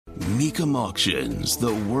Mecum Auctions,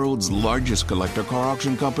 the world's largest collector car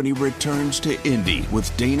auction company, returns to Indy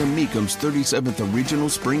with Dana Mecum's 37th Regional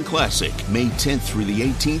Spring Classic, May 10th through the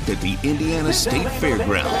 18th at the Indiana State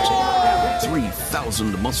Fairgrounds.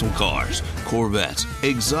 3,000 muscle cars, Corvettes,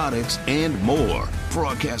 exotics, and more.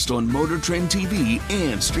 Broadcast on Motor Trend TV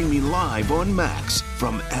and streaming live on Max.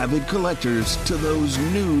 From avid collectors to those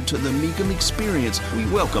new to the Mecum experience, we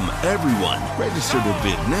welcome everyone. Register to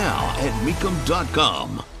bid now at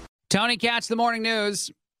Mecum.com. Tony Katz, The Morning News,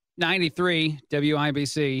 93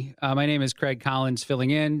 WIBC. My name is Craig Collins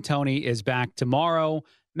filling in. Tony is back tomorrow.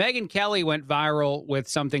 Megyn Kelly went viral with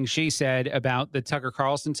something she said about the Tucker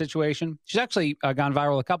Carlson situation. She's actually gone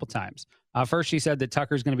viral a couple times. First, she said that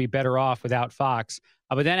Tucker's going to be better off without Fox.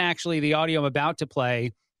 But then actually the audio I'm about to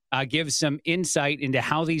play gives some insight into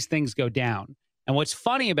how these things go down. And what's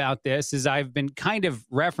funny about this is I've been kind of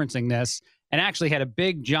referencing this and actually had a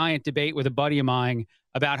big, giant debate with a buddy of mine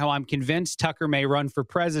about how I'm convinced Tucker may run for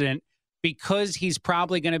president because he's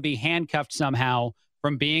probably going to be handcuffed somehow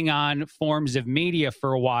from being on forms of media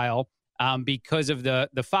for a while because of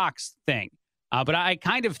the Fox thing. But I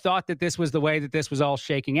kind of thought that this was the way that this was all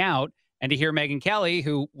shaking out. And to hear Megyn Kelly,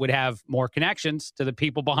 who would have more connections to the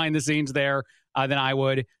people behind the scenes there than I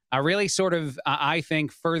would, really sort of, I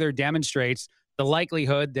think, further demonstrates the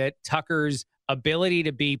likelihood that Tucker's ability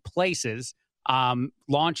to be places,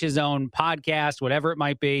 launch his own podcast, whatever it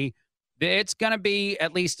might be, it's going to be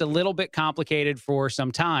at least a little bit complicated for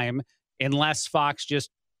some time unless Fox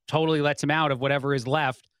just totally lets him out of whatever is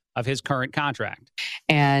left of his current contract.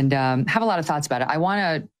 And have a lot of thoughts about it. I want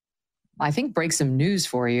to, I think, break some news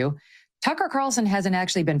for you. Tucker Carlson hasn't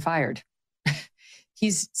actually been fired.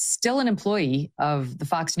 He's still an employee of the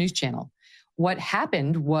Fox News Channel. What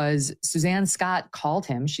happened was Suzanne Scott called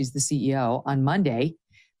him, she's the CEO, on Monday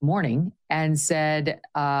morning and said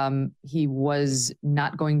he was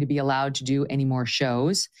not going to be allowed to do any more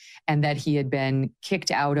shows and that he had been kicked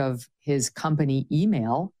out of his company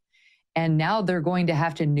email. And now they're going to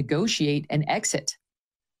have to negotiate an exit.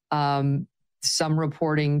 Some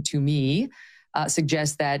reporting to me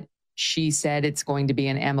suggests that she said it's going to be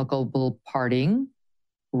an amicable parting,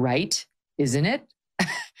 right? Isn't it?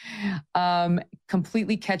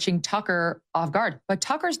 Completely catching Tucker off guard. But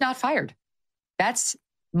Tucker's not fired. That's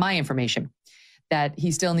my information, that he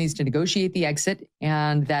still needs to negotiate the exit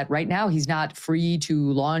and that right now he's not free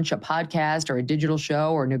to launch a podcast or a digital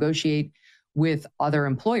show or negotiate with other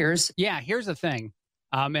employers. Yeah, here's the thing.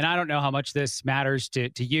 And I don't know how much this matters to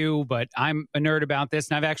you, but I'm a nerd about this.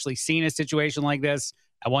 And I've actually seen a situation like this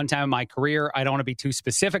at one time in my career. I don't want to be too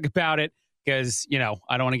specific about it because, I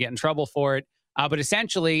don't want to get in trouble for it. But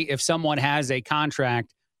essentially, if someone has a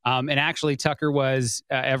contract, and actually Tucker was,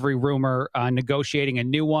 every rumor, negotiating a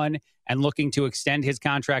new one and looking to extend his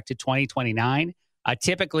contract to 2029.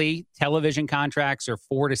 Typically, television contracts are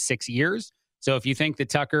 4 to 6 years. So if you think that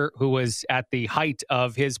Tucker, who was at the height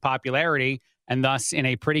of his popularity and thus in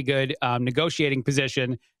a pretty good negotiating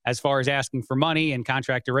position as far as asking for money and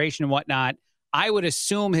contract duration and whatnot, I would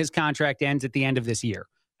assume his contract ends at the end of this year.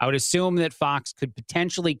 I would assume that Fox could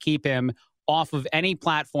potentially keep him off of any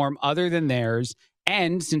platform other than theirs.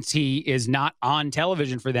 And since he is not on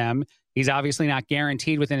television for them, he's obviously not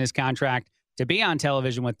guaranteed within his contract to be on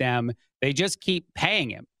television with them. They just keep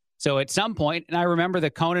paying him. So at some point, and I remember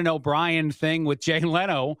the Conan O'Brien thing with Jay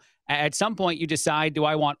Leno, at some point you decide, do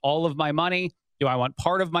I want all of my money? Do I want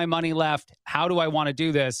part of my money left? How do I want to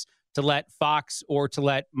do this to let Fox or to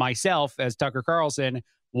let myself as Tucker Carlson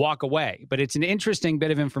walk away? But it's an interesting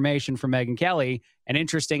bit of information from Megyn Kelly and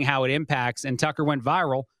interesting how it impacts. And Tucker went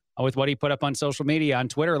viral with what he put up on social media on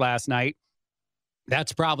Twitter last night.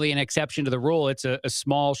 That's probably an exception to the rule. It's a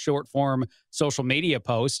small, short form social media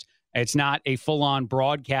post. It's not a full on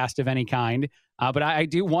broadcast of any kind. But I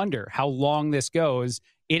do wonder how long this goes.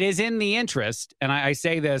 It is in the interest, and I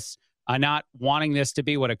say this, not wanting this to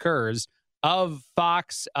be what occurs, of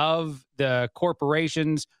Fox, of the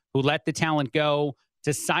corporations who let the talent go,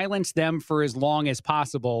 to silence them for as long as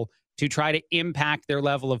possible to try to impact their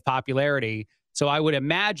level of popularity. So I would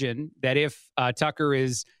imagine that if Tucker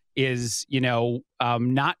is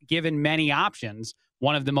not given many options,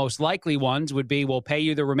 one of the most likely ones would be, we'll pay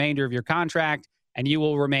you the remainder of your contract and you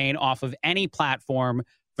will remain off of any platform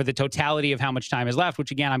for the totality of how much time is left, which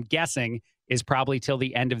again, I'm guessing is probably till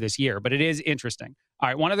the end of this year. But it is interesting. All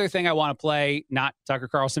right, one other thing I want to play, not Tucker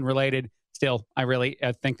Carlson related. Still, I really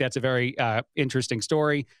think that's a very interesting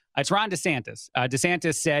story. It's Ron DeSantis.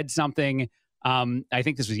 DeSantis said something, I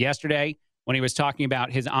think this was yesterday, when he was talking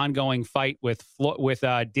about his ongoing fight with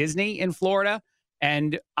Disney in Florida.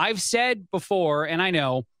 And I've said before, and I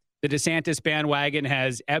know the DeSantis bandwagon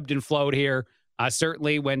has ebbed and flowed here.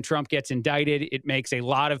 Certainly, when Trump gets indicted, it makes a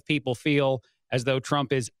lot of people feel as though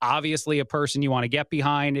Trump is obviously a person you want to get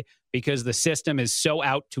behind because the system is so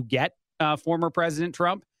out to get former President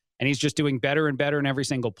Trump, and he's just doing better and better in every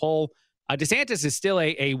single poll. DeSantis is still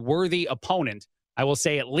a worthy opponent. I will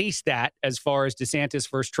say at least that as far as DeSantis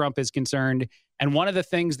versus Trump is concerned. And one of the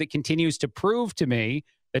things that continues to prove to me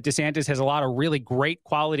that DeSantis has a lot of really great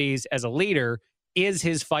qualities as a leader is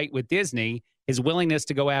his fight with Disney, his willingness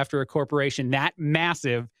to go after a corporation that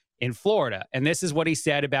massive in Florida. And this is what he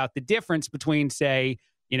said about the difference between, say,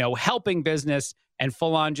 helping business and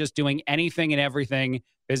full on just doing anything and everything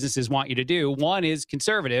businesses want you to do. One is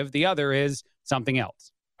conservative. The other is something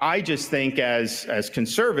else. I just think as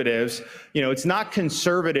conservatives, it's not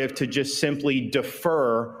conservative to just simply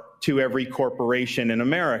defer to every corporation in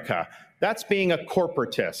America. That's being a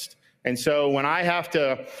corporatist. And so when I have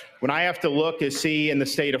to look and see in the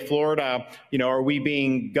state of Florida, are we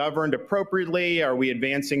being governed appropriately? Are we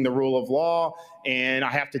advancing the rule of law? And I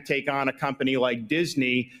have to take on a company like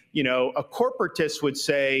Disney. A corporatist would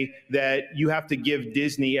say that you have to give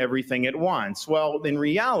Disney everything at once. Well, in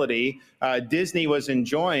reality, Disney was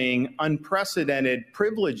enjoying unprecedented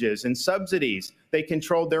privileges and subsidies. They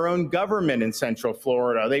controlled their own government in Central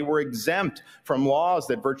Florida. They were exempt from laws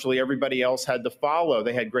that virtually everybody else had to follow.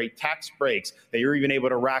 They had great tax breaks. They were even able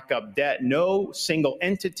to rack up debt. No single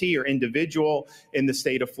entity or individual in the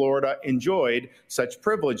state of Florida enjoyed such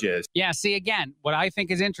privileges. Yeah, see, again, what I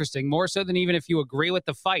think is interesting, more so than even if you agree with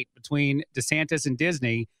the fight between DeSantis and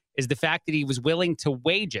Disney, is the fact that he was willing to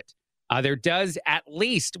wage it. There does, at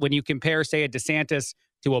least when you compare, say, a DeSantis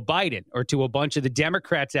to a Biden or to a bunch of the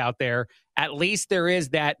Democrats out there, at least there is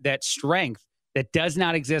that strength that does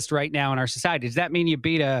not exist right now in our society. Does that mean you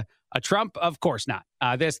beat a Trump? Of course not.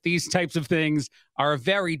 These types of things are a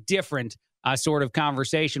very different sort of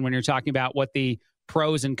conversation when you're talking about what the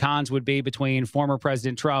pros and cons would be between former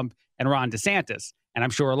President Trump and Ron DeSantis. And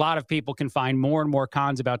I'm sure a lot of people can find more and more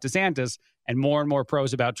cons about DeSantis and more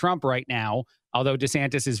pros about Trump right now, although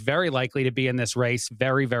DeSantis is very likely to be in this race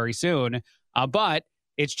very, very soon. But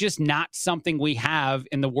it's just not something we have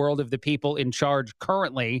in the world of the people in charge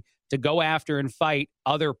currently to go after and fight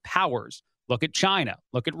other powers. Look at China.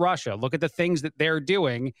 Look at Russia. Look at the things that they're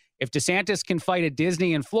doing. If DeSantis can fight a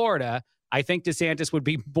Disney in Florida, I think DeSantis would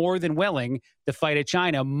be more than willing to fight a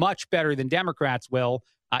China much better than Democrats will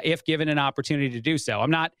if given an opportunity to do so.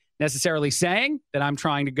 I'm not necessarily saying that I'm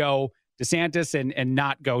trying to go DeSantis and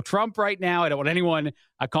not go Trump right now. I don't want anyone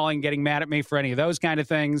getting mad at me for any of those kind of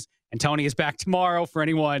things. And Tony is back tomorrow for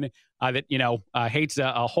anyone that, hates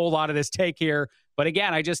a whole lot of this take here. But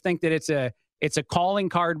again, I just think that it's a calling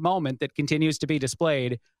card moment that continues to be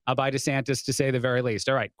displayed by DeSantis, to say the very least.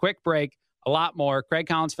 All right, quick break, a lot more. Craig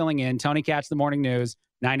Collins filling in. Tony Katz, The Morning News,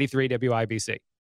 93 WIBC.